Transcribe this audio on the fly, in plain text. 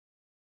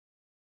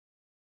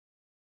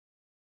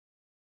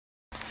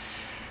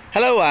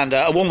Hello and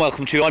a warm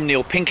welcome to you. I'm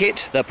Neil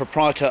Pinkett, the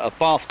proprietor of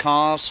Bath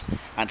Cars,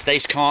 and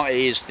today's car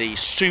is the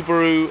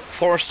Subaru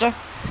Forester.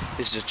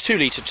 This is a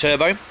 2-litre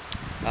turbo,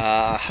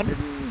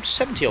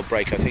 170 odd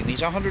brake I think.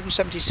 These are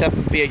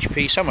 177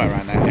 bhp, somewhere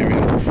around that area.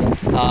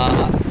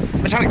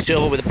 Metallic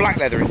silver with a black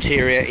leather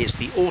interior. Is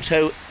the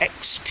Auto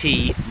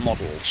XT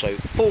model, so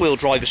 4-wheel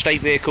drive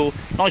estate vehicle,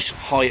 nice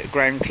high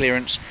ground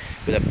clearance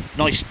with a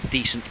nice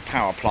decent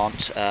power plant,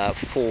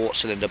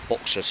 4-cylinder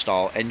boxer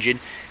style engine.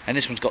 And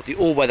this one's got the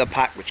all-weather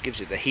pack, which gives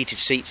it the heated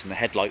seats and the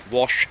headlight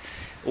wash.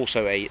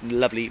 Also a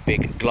lovely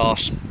big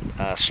glass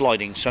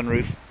sliding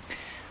sunroof.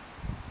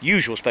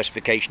 Usual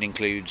specification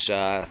includes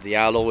the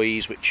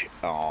alloys, which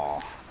are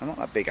not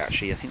that big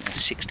actually. I think they're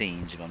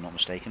 16s if I'm not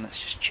mistaken.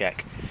 Let's just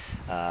check.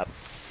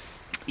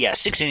 Yeah,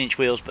 16-inch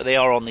wheels, but they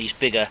are on these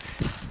bigger,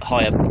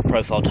 higher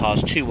profile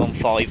tyres,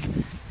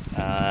 215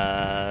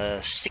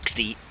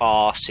 60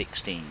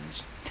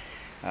 R16s.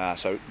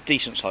 So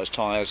decent sized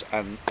tyres,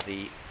 and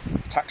the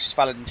tax is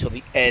valid until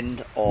the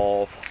end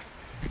of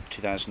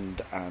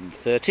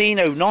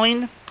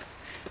 2009,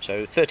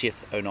 so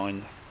 30th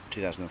 09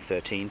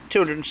 2013.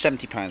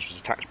 £270 was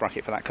the tax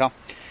bracket for that car,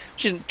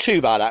 which isn't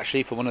too bad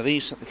actually for one of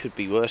these. It could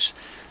be worse.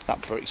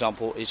 That, for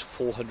example, is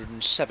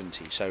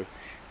 470, so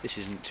this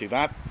isn't too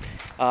bad.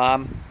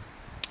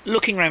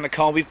 Looking around the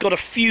car, we've got a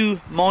few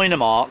minor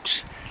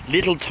marks,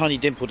 little tiny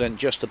dimple dent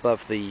just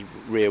above the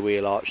rear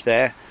wheel arch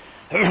there.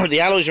 The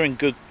alloys are in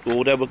good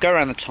order. We'll go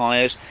around the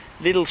tyres.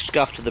 Little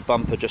scuff to the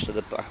bumper just at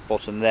the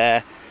bottom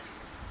there.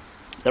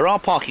 There are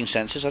parking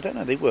sensors. I don't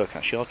know if they work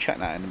actually. I'll check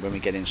that when we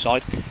get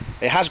inside.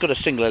 It has got a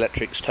single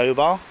electric tow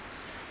bar.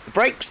 The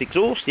brakes, the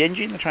exhaust, the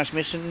engine, the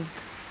transmission,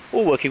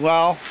 all working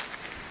well.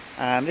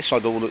 And this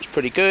side all looks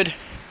pretty good.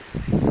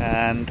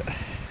 And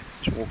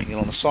just walking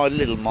along the side, a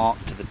little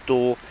mark to the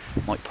door.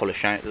 Might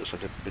polish out. It looks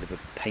like a bit of a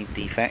paint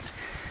defect.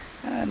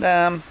 And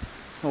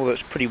although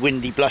it's a pretty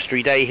windy,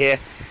 blustery day here,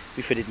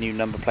 we fitted new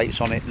number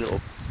plates on it. A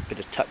little bit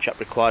of touch-up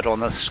required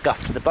on the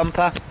scuff to the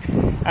bumper,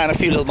 and a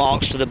few little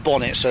marks to the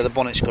bonnet. So the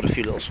bonnet's got a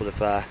few little sort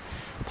of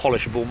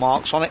polishable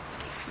marks on it.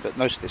 But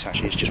most of this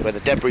actually is just where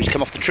the debris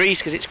come off the trees,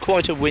 because it's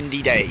quite a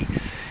windy day.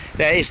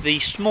 There is the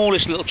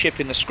smallest little chip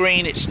in the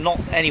screen. It's not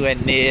anywhere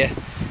near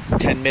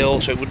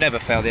 10mm, so it would never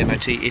fail the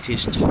MOT.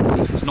 It's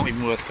not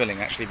even worth filling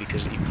actually,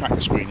 because if you crack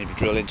the screen if you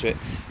drill into it.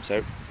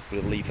 So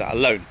we'll leave that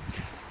alone.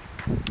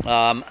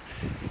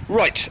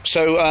 Right,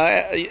 so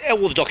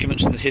all the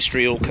documents and the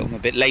history will come a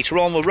bit later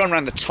on. We'll run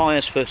around the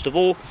tyres first of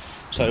all.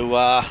 So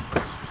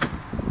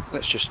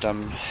let's just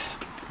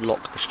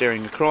lock the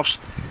steering across.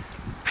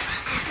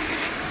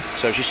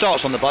 So she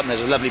starts on the button.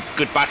 There's a lovely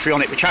good battery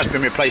on it, which has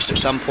been replaced at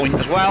some point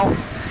as well.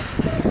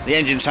 The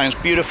engine sounds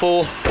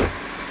beautiful.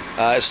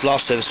 It's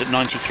last serviced at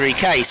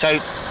 93k. So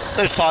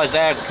those tyres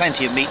there,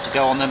 plenty of meat to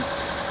go on them.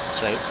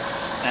 So,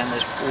 and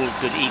there's all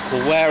good equal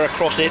wear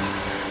across it.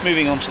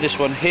 Moving on to this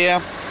one here.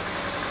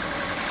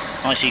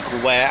 Nice equal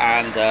wear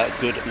and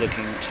good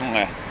looking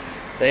tyre.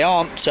 They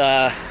are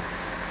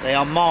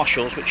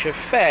Marshalls, which are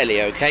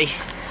fairly okay.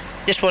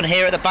 This one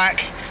here at the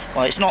back,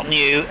 well, it's not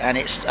new, and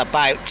it's a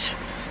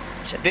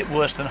bit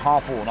worse than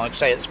half worn. I'd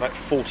say it's about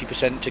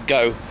 40% to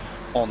go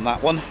on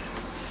that one.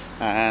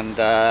 And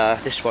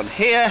this one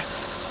here,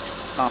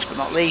 last but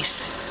not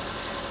least,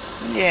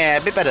 yeah,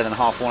 a bit better than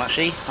half worn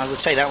actually. I would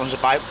say that one's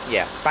about,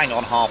 yeah, bang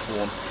on half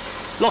worn.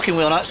 Locking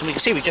wheel nuts, and we can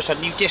see we just had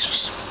new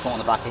discs put on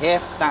the back of here.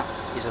 That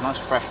is a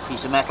nice fresh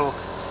piece of metal,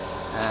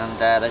 and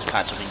those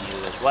pads have been new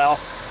as well.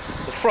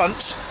 The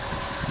front,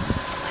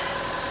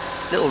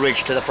 little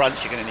ridge to the front,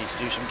 so you're going to need to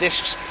do some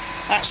discs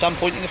at some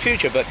point in the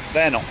future, but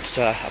they're not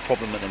a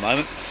problem at the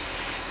moment.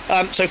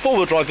 So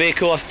 4-wheel drive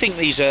vehicle. I think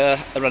these are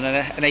running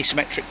an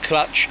asymmetric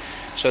clutch,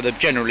 so they're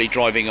generally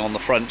driving on the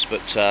fronts,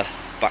 but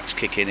backs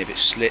kick in if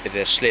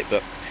they're slit,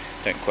 but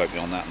don't quote me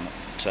on that. I'm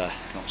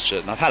not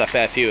certain. I've had a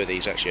fair few of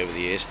these actually over the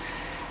years.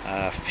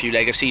 A few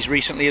legacies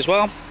recently as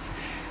well.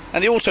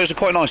 And the autos are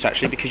quite nice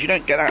actually, because you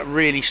don't get that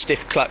really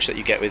stiff clutch that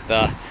you get with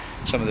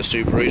some of the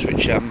Subarus,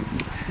 which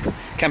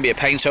can be a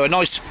pain. So a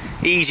nice,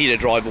 easy to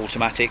drive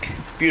automatic,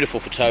 beautiful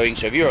for towing.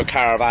 So if you're a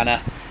caravanner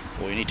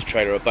or you need to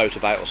trailer a boat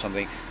about or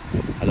something,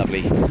 a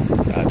lovely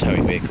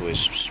towing vehicle is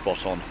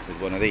spot on with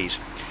one of these.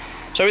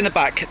 So in the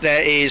back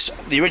there is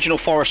the original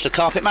Forester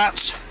carpet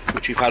mats,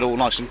 which we've had all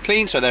nice and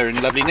clean, so they're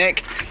in lovely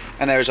nick.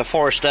 And there is a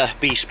Forester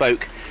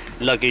bespoke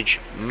luggage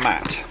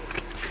mat.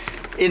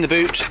 In the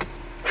boot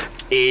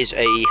is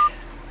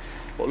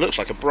what looks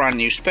like a brand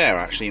new spare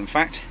actually, in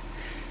fact,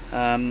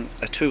 a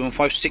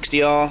 215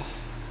 60R.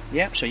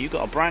 Yep, so you've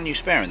got a brand new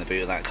spare in the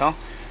boot of that car,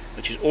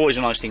 which is always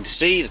a nice thing to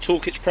see. The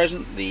toolkit's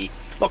present, the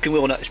locking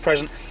wheel nut is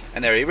present,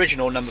 and their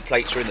original number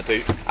plates are in the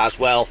boot as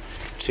well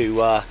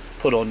to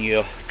put on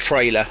your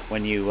trailer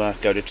when you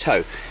go to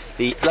tow.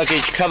 The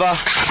luggage cover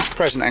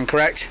present and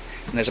correct,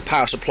 and there's a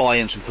power supply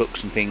and some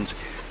hooks and things,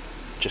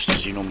 just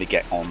as you normally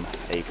get on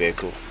a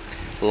vehicle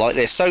like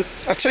this. So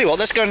I'll tell you what,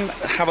 let's go and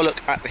have a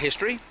look at the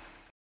history.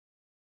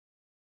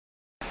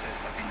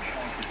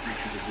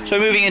 So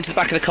moving into the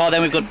back of the car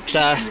then, we've got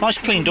nice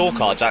clean door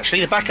cards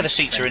actually. The back of the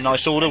seats are in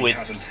nice order with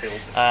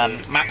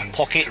map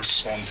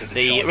pockets.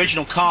 The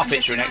original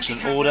carpets are in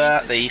excellent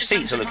order. The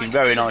seats are looking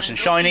very nice and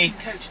shiny.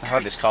 I've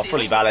had this car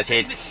fully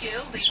valeted.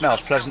 It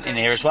smells pleasant in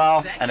here as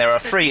well. And there are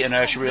 3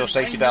 inertia reel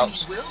safety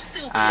belts.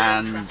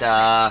 And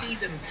there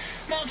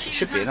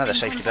should be another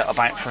safety belt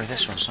about for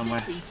this one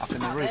somewhere up in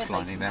the roof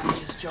lining there.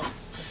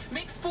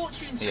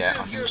 Yeah,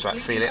 I can just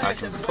feel it. I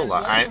can pull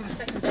that out.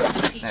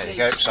 There you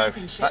go. So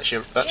that's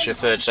your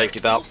 3rd safety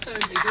belt,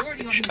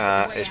 which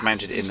is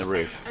mounted in the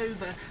roof.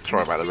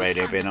 Sorry about the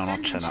radio being on. I'll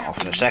turn that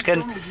off in a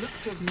second.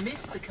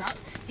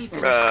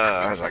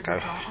 How's that go?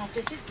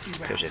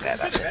 Goes in there.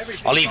 That's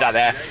it. I'll leave that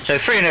there. So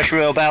 3 inertia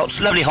reel belts,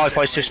 lovely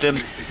hi-fi system.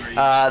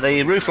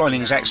 The roof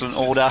lining is excellent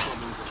order.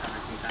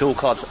 Door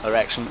cards are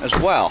excellent as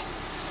well.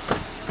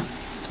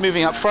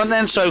 Moving up front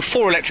then, so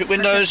 4 electric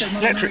windows,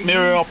 electric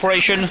mirror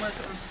operation.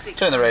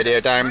 Turn the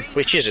radio down,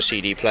 which is a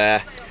CD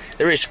player.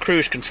 There is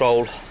cruise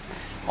control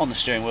on the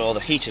steering wheel. The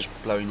heater's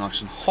blowing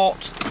nice and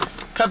hot.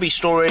 Cubby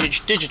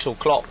storage, digital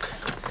clock,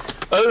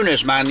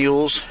 owner's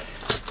manuals,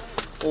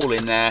 all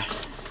in there.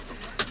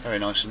 Very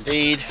nice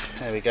indeed.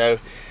 There we go.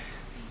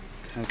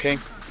 Okay,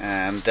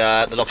 and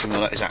the locking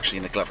wheel is actually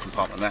in the glove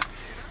compartment there.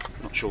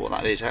 Not sure what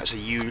that is. That's a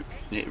unit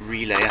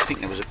relay. I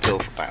think there was a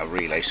bill about a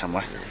relay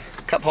somewhere.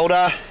 Cup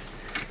holder,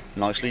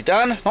 nicely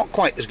done. Not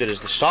quite as good as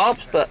the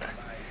Saab, but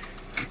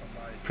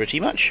pretty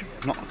much.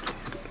 Not.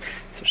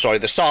 Sorry,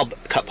 the Saab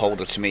cup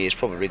holder to me is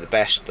probably the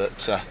best, but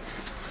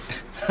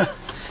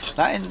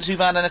that ends you've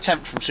had an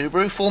attempt from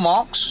Subaru. 4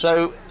 marks.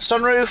 So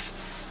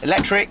sunroof,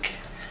 electric,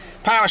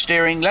 power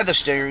steering, leather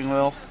steering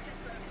wheel.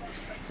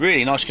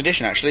 Really nice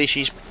condition actually.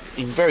 She's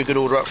in very good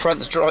order up front.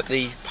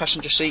 The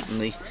passenger seat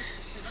and the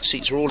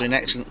seats are all in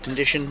excellent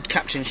condition.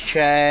 Captain's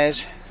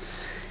chairs,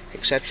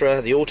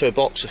 etc. The auto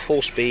box, a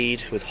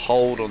 4-speed with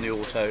hold on the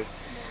auto.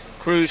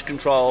 Cruise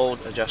control,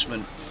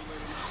 adjustment.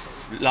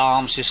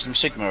 Alarm system,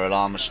 Sigma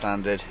alarm as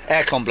standard.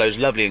 Aircon blows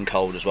lovely and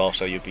cold as well,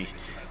 so you'll be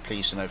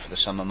pleased to know for the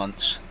summer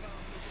months.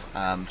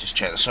 Just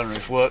check the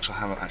sunroof works. I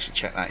haven't actually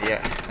checked that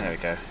yet. There we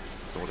go.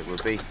 Thought it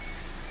would be.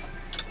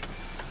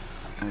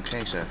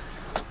 Okay, so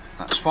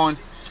that's fine.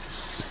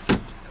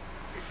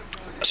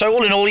 So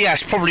all in all,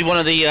 yes, probably one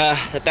of the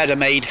better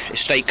made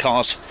estate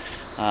cars.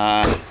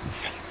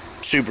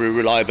 Subaru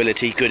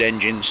reliability, good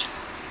engines.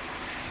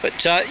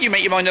 But you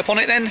make your mind up on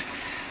it then,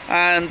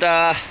 and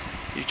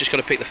you've just got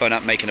to pick the phone up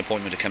and make an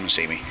appointment to come and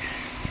see me.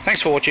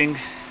 Thanks for watching.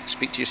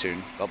 Speak to you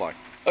soon. Bye bye.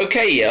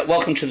 Okay,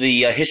 welcome to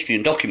the history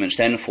and documents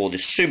then for the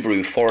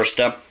Subaru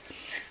Forester,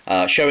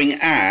 showing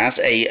as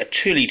a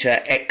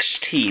 2-litre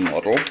XT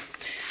model.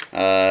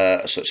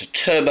 So it's a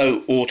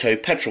turbo auto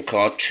petrol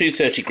car,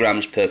 230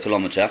 grams per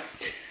kilometre.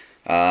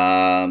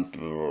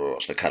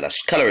 What's the colour?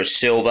 Colour is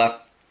silver.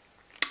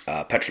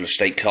 Petrol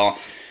estate car.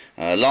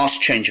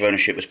 Last change of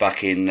ownership was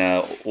back in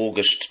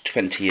August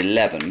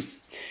 2011.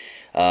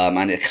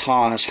 And the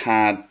car has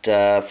had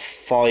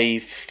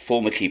 5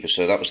 former keepers,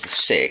 so that was the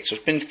 6th. So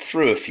it's been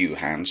through a few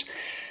hands.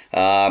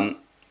 Probably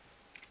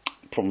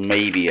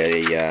maybe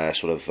a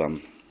sort of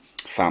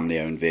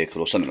family-owned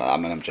vehicle or something like that. I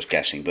mean, I'm just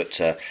guessing, but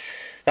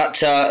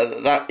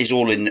that is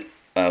all in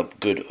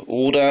good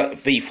order.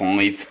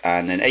 V5,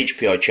 and then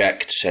HPI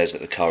checked says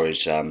that the car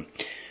is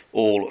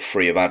all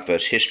free of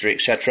adverse history,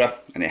 etc.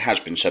 And it has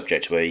been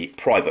subject to a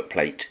private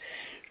plate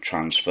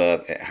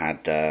transfer. It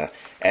had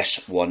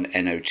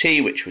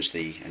S1NOT, which was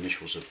the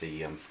initials of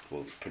the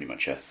well, pretty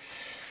much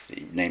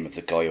the name of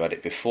the guy who had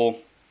it before.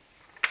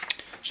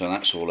 So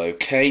that's all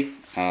okay.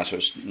 So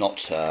it's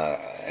not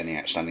any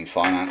outstanding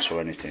finance or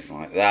anything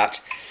like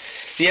that.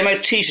 The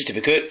MOT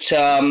certificate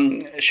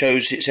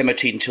shows it's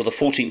MOT until the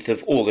 14th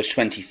of August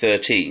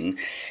 2013.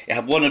 It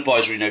had one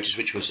advisory notice,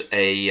 which was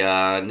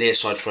a near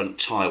side front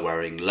tyre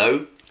wearing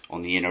low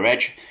on the inner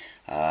edge.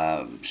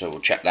 So we'll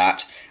check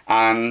that.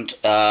 And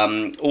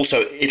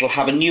also it'll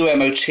have a new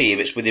MOT if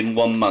it's within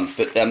 1 month.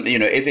 But you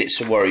know, if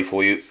it's a worry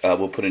for you,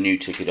 we'll put a new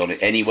ticket on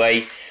it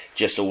anyway.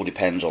 Just all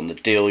depends on the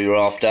deal you're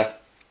after.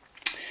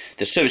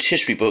 The service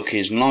history book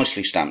is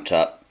nicely stamped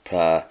up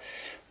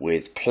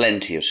with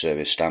plenty of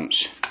service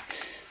stamps.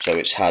 So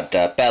it's had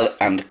Bell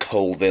and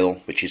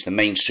Colville, which is the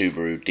main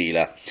Subaru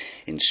dealer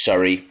in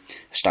Surrey,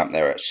 stamped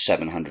there at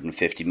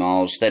 750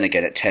 miles, then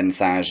again at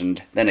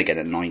 10,000, then again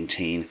at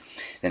 19,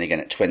 then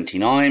again at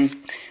 29,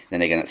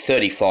 then again at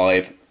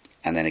 35,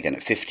 and then again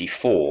at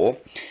 54.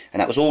 And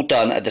that was all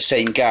done at the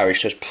same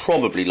garage, so it's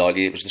probably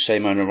likely it was the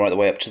same owner right the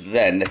way up to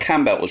then. The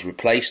cam belt was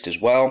replaced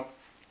as well.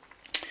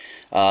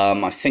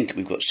 I think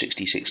we've got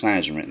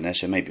 66,000 written there,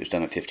 so maybe it was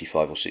done at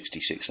 55 or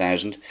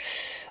 66,000.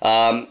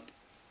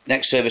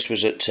 Next service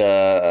was at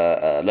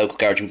a local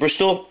garage in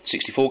Bristol,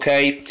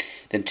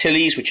 64k. Then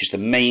Tilley's, which is the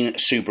main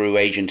Subaru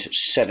agent, at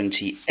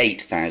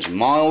 78,000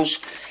 miles.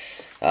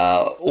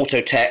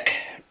 Autotech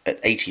at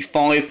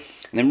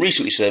 85, and then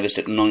recently serviced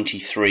at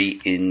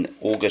 93 in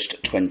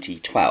August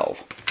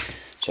 2012.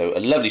 So a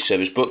lovely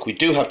service book. We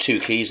do have 2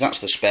 keys, that's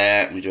the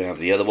spare, and we do have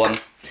the other one.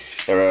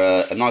 There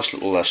are a nice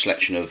little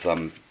selection of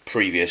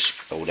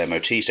previous old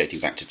MOTs dating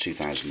back to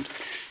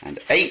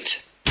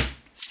 2008.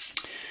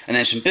 And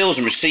then some bills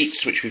and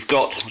receipts which we've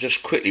got. I'll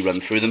just quickly run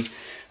through them.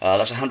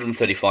 That's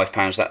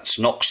 £135, that's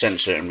knock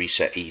sensor and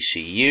reset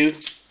ECU.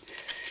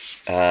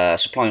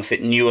 Supply and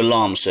fit new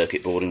alarm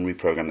circuit board and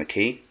reprogram the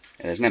key.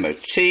 There's an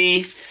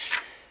MOT.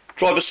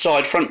 Driver's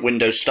side front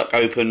window stuck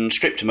open,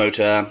 stripped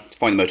motor,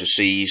 find the motor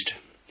seized.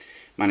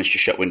 Managed to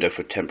shut window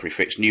for a temporary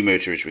fix. New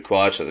motor is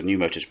required, so the new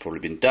motor's probably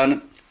been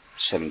done.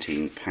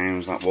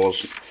 £17 that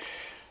was.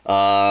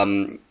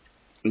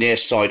 Near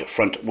side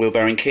front wheel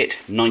bearing kit,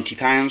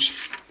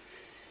 £90.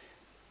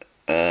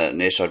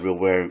 Near side wheel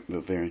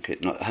bearing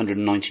kit,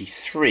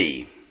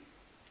 193.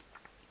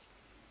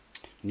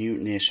 New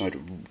near side.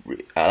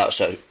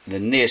 So the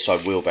near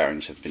side wheel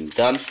bearings have been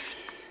done.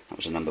 That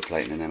was a number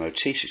plate and an MOT,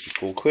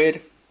 64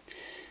 quid.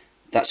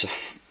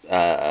 That's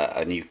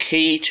a new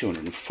key,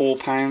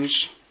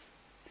 £204.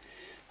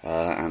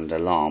 And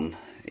alarm,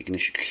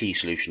 ignition key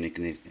solution,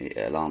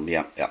 alarm,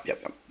 yep.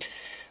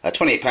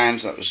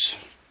 £28, that was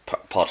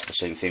part of the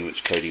same thing,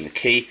 which was coding the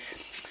key.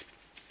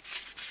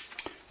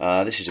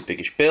 This is a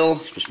biggish bill.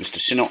 It was Mr.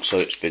 Sinnott, so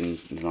it's been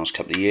in the last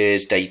couple of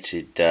years,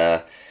 dated,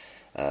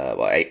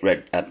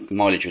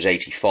 mileage was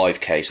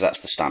 85k, so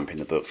that's the stamp in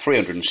the book,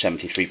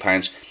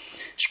 £373.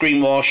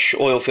 Screen wash,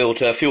 oil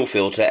filter, fuel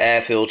filter,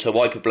 air filter,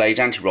 wiper blades,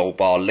 anti-roll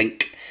bar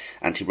link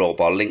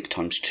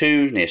times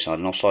 2, near side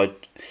and offside,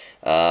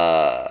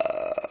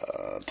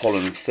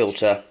 pollen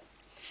filter,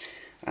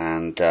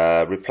 and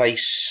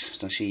replace,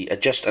 I see,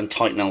 adjust and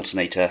tighten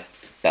alternator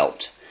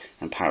belt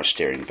and power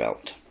steering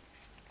belt.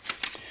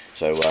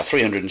 So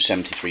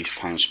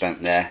 £373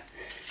 spent there.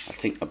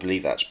 I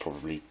believe that's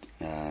probably,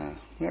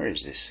 where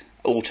is this?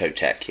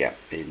 Autotech, yeah,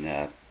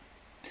 in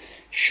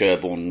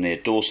Sherborne near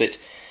Dorset.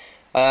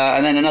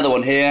 And then another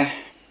one here.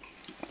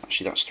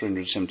 Actually, that's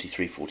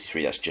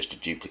 £373.43. That's just a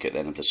duplicate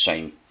then of the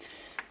same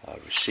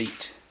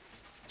receipt.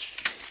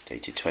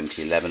 Dated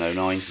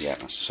 2011-09. Yeah,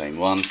 that's the same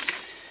one.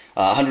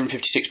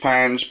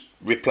 £156.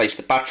 Replaced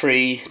the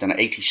battery. Done at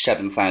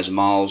 87,000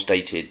 miles.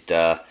 Dated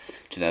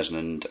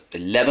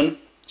 2011.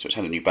 So it's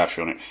had a new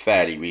battery on it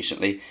fairly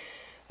recently.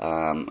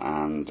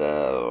 And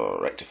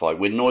rectified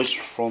wind noise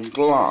from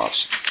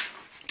glass.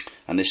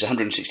 And this is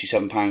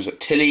 £167 at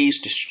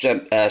Tilly's.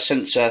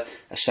 Sensor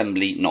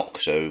assembly knock.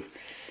 So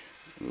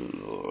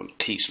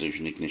key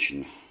solution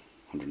ignition,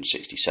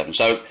 167.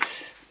 So a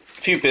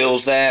few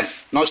bills there,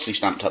 nicely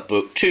stamped up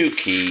book, 2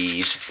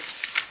 keys,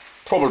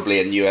 probably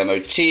a new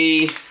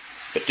MOT,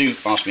 but do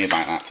ask me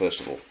about that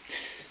first of all.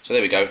 So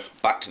there we go,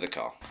 back to the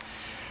car.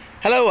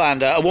 Hello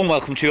and a warm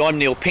welcome to you. I'm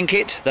Neil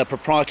Pinkett, the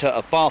proprietor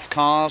of Bath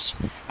Cars,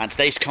 and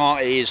today's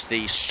car is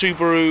the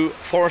Subaru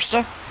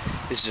Forester.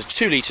 This is a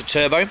 2-litre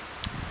turbo,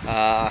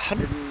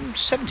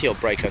 170 odd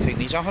brake, I think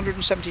these are,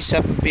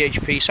 177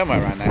 bhp,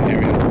 somewhere around that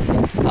area.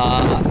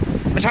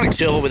 Metallic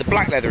silver with a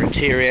black leather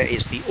interior.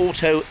 Is the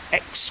Auto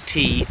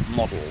XT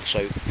model,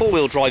 so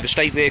 4-wheel drive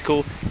estate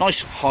vehicle,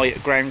 nice high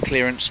ground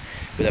clearance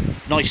with a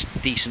nice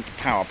decent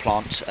power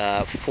plant,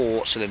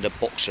 4-cylinder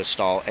boxer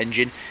style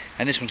engine,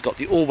 and this one's got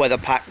the all-weather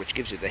pack which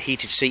gives it the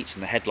heated seats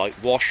and the headlight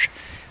wash,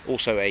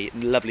 also a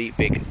lovely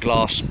big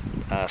glass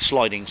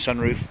sliding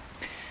sunroof.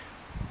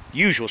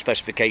 Usual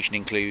specification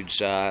includes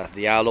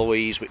the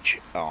alloys, which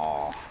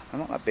are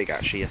not that big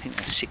actually. I think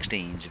they're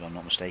 16s if I'm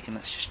not mistaken.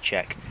 Let's just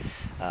check.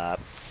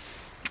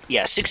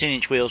 Yeah,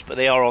 16-inch wheels, but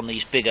they are on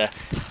these bigger,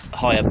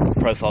 higher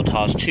profile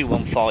tyres,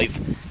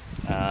 215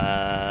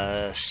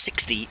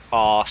 60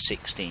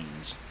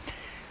 R16s.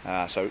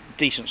 So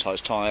decent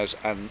sized tyres,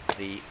 and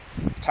the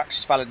tax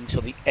is valid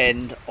until the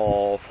end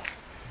of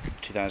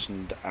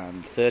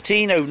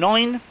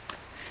 2013-09.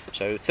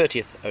 So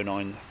 30th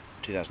 09.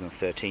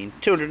 2013.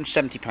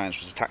 £270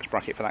 was the tax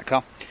bracket for that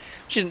car,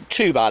 which isn't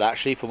too bad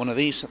actually for one of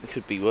these. It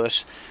could be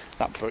worse.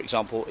 That, for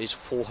example, is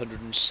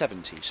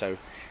 470, so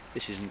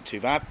this isn't too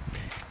bad.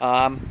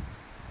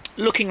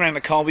 Looking around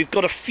the car, we've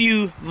got a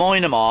few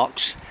minor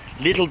marks,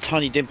 little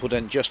tiny dimple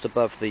dent just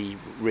above the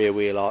rear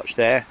wheel arch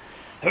there.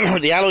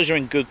 The alloys are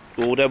in good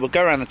order. We'll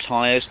go around the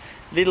tyres,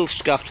 little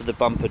scuff to the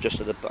bumper just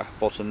at the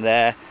bottom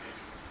there.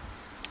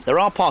 There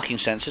are parking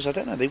sensors. I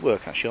don't know if they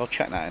work actually. I'll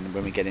check that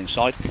when we get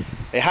inside.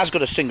 It has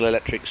got a single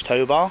electrics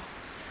tow bar.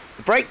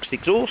 The brakes, the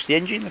exhaust, the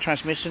engine, the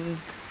transmission,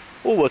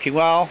 all working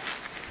well.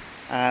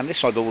 And this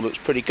side all looks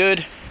pretty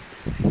good.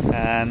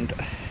 And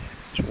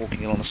just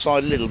walking along the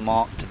side, a little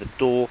mark to the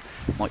door.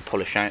 Might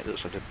polish out. It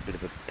looks like a bit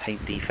of a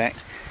paint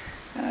defect.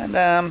 And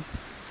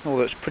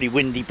although it's a pretty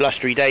windy,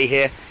 blustery day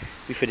here,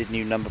 we fitted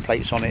new number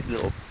plates on it. A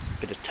little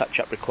bit of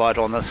touch-up required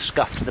on the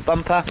scuff to the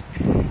bumper.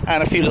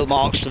 And a few little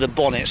marks to the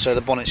bonnet. So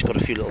the bonnet's got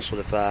a few little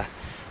sort of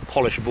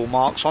polishable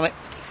marks on it,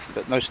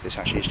 but most of this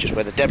actually is just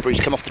where the debris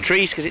come off the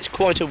trees because it's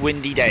quite a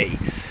windy day.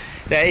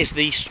 There is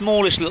the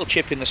smallest little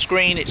chip in the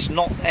screen. It's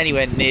not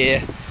anywhere near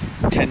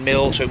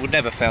 10mm, so it would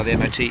never fail the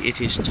MOT.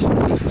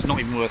 It's not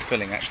even worth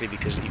filling actually,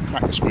 because you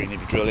crack the screen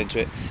if you drill into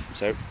it,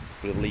 so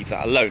we'll leave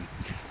that alone.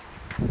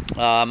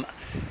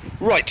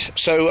 Right,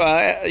 so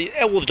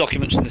all the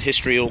documents and the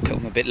history all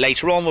come a bit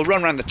later on. We'll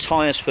run around the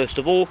tyres first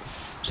of all.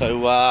 So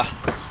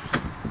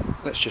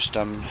let's just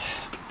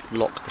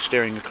lock the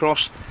steering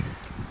across.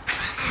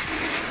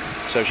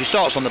 So she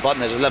starts on the button.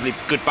 There's a lovely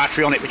good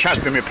battery on it, which has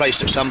been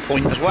replaced at some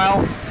point as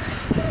well.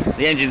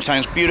 The engine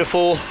sounds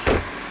beautiful.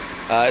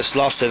 It's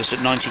last serviced at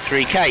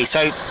 93k.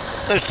 So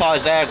those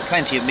tyres there, got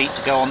plenty of meat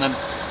to go on them.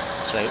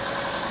 So,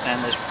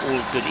 and there's all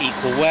good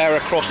equal wear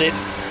across it.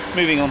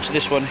 Moving on to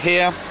this one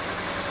here.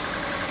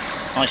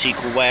 Nice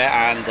equal wear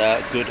and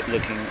good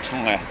looking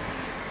tyre.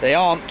 They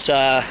aren't.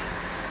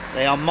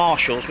 They are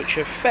Marshalls, which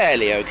are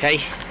fairly okay.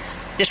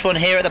 This one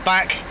here at the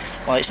back,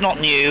 well, it's not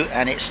new,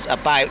 and it's a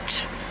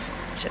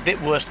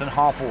bit worse than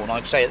half worn.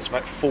 I'd say it's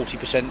about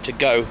 40% to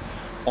go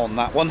on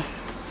that one.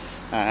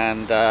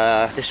 And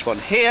this one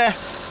here,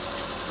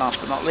 last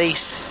but not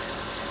least,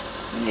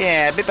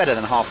 yeah, a bit better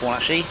than half worn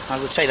actually. I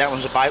would say that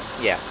one's about,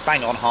 yeah,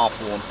 bang on half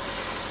worn.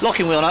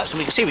 Locking wheel nuts, and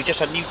we can see we've just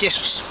had new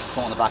discs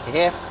put on the back of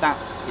here. That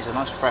is a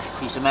nice fresh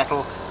piece of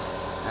metal,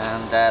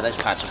 and those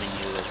pads have been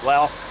new as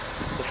well.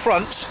 The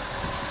front,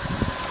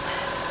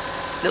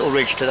 little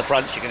ridge to the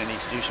front, so you're going to need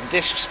to do some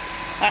discs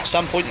at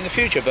some point in the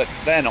future, but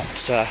they're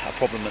not a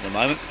problem at the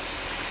moment.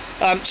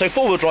 So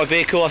four-wheel drive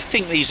vehicle, I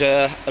think these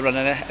are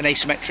running an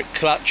asymmetric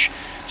clutch,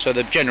 so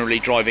they're generally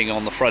driving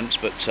on the fronts,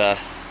 but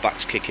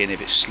backs kick in if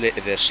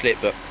they're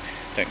slit, but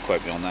don't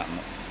quote me on that,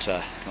 I'm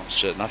not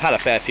certain. I've had a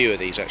fair few of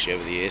these actually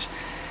over the years,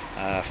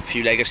 a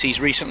few legacies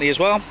recently as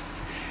well.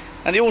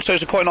 And the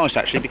autos are quite nice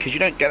actually, because you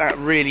don't get that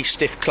really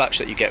stiff clutch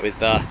that you get with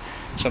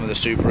some of the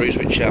Subarus,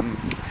 which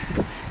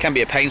can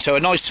be a pain. So a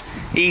nice,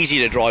 easy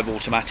to drive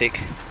automatic,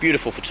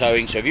 beautiful for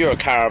towing. So if you're a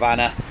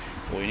caravaner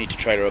or you need to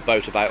trailer a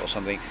boat about or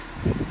something,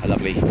 a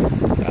lovely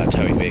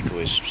towing vehicle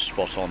is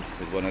spot on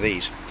with one of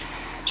these.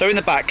 So in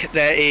the back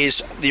there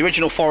is the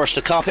original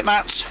Forester carpet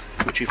mats,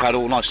 which we've had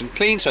all nice and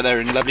clean, so they're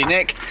in lovely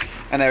nick.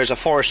 And there is a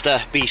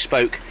Forester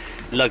bespoke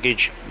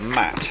luggage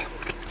mat.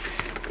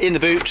 In the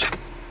boot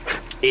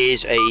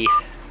is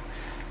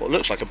what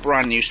looks like a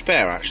brand new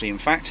spare actually, in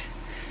fact,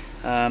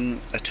 a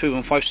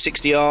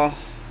 215/60R.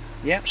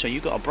 Yep, so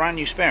you've got a brand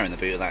new spare in the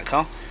boot of that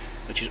car,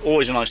 which is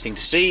always a nice thing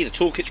to see. The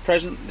toolkit's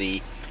present, the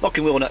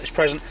locking wheel nut is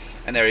present,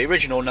 and their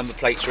original number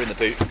plates are in the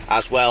boot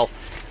as well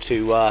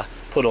to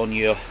put on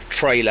your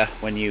trailer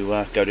when you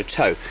go to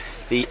tow.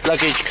 The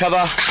luggage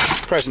cover,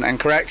 present and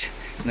correct,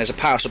 and there's a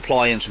power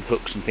supply and some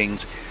hooks and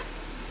things,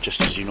 just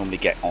as you normally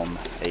get on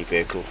a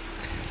vehicle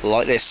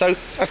like this. So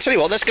I'll tell you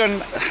what, let's go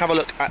and have a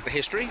look at the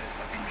history.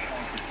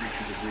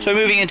 So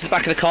moving into the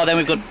back of the car then,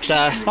 we've got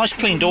nice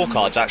clean door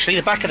cards actually.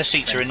 The back of the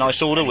seats are in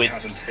nice order with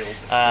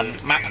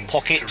map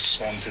pockets.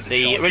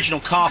 The original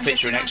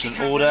carpets are in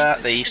excellent order.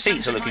 The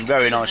seats are looking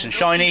very nice and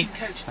shiny.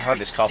 I've had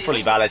this car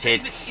fully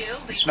valeted.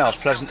 It smells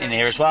pleasant in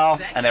here as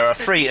well. And there are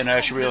 3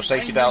 inertia reel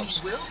safety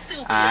belts.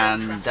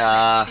 And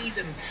there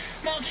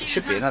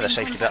should be another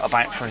safety belt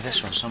about for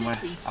this one somewhere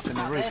up in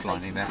the roof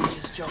lining there.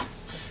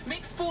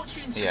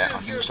 Yeah, I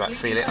can just like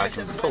feel it. I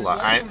can pull that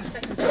out.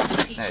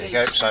 There you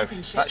go. So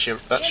that's your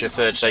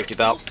 3rd safety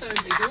belt,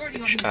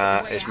 which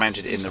is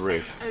mounted in the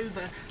roof.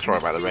 Sorry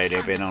about the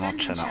radio being on. I'll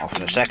turn that off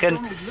in a second.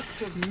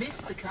 How's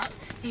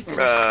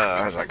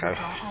that go?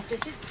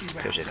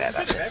 Goes in there.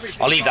 That's it.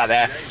 I'll leave that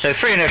there. So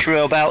 3 inertia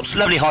reel belts,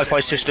 lovely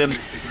hi-fi system.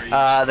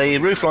 The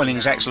roof lining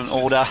is excellent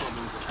order.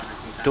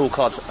 Door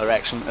cards are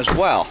excellent as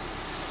well.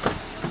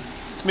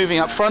 Moving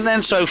up front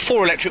then, so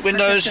 4 electric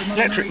windows,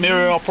 electric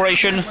mirror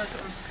operation.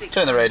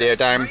 Turn the radio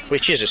down,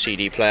 which is a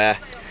CD player.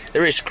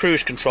 There is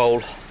cruise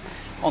control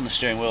on the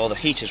steering wheel. The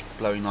heater's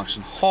blowing nice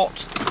and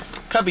hot.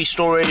 Cubby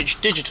storage,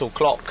 digital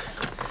clock,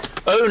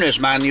 owner's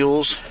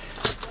manuals,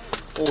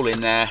 all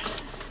in there.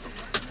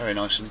 Very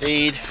nice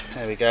indeed.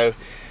 There we go.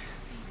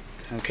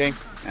 Okay,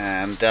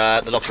 and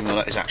the locking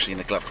wheel is actually in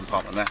the glove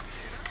compartment there.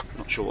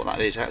 Not sure what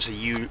that is. That's a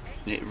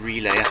unit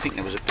relay. I think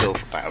there was a bill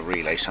about a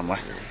relay somewhere.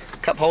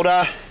 Cup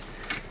holder,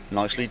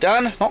 nicely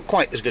done. Not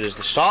quite as good as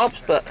the Saab,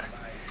 but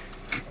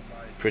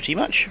pretty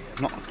much.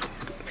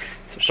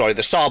 Sorry,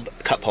 the Saab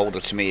cup holder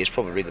to me is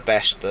probably the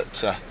best,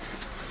 but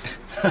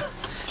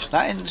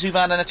that isn't too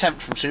bad an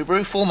attempt from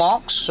Subaru. Full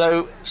marks.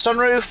 So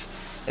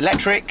sunroof,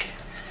 electric,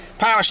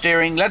 power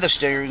steering, leather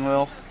steering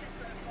wheel.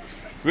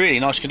 Really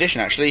nice condition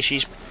actually.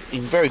 She's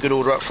in very good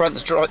order up front.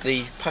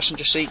 The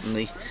passenger seat and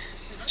the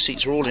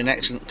seats are all in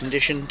excellent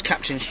condition.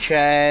 Captain's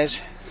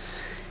chairs,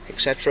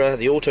 etc.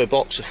 The auto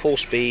box, a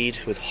 4-speed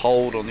with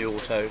hold on the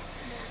auto.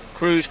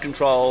 Cruise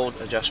control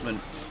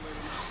adjustment.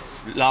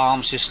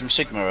 Alarm system,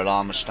 Sigma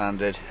alarm as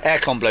standard.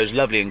 Aircon blows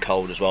lovely and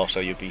cold as well, so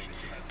you'd be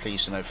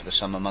pleased to know for the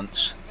summer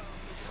months.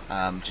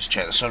 Just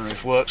check the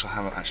sunroof works. I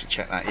haven't actually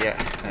checked that yet.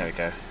 There we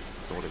go.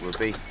 Thought it would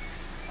be.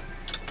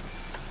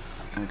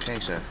 Okay,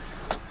 so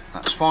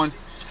that's fine.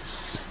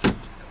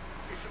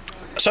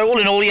 So all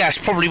in all, yes,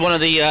 probably one of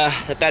the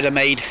better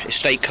made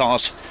estate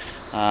cars.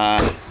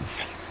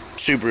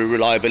 Subaru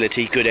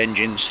reliability, good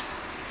engines.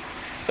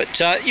 But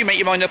you make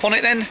your mind up on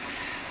it then,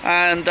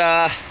 and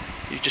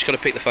you've just got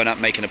to pick the phone up,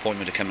 make an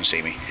appointment to come and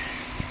see me.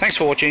 Thanks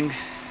for watching.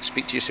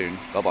 Speak to you soon.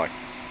 Bye bye.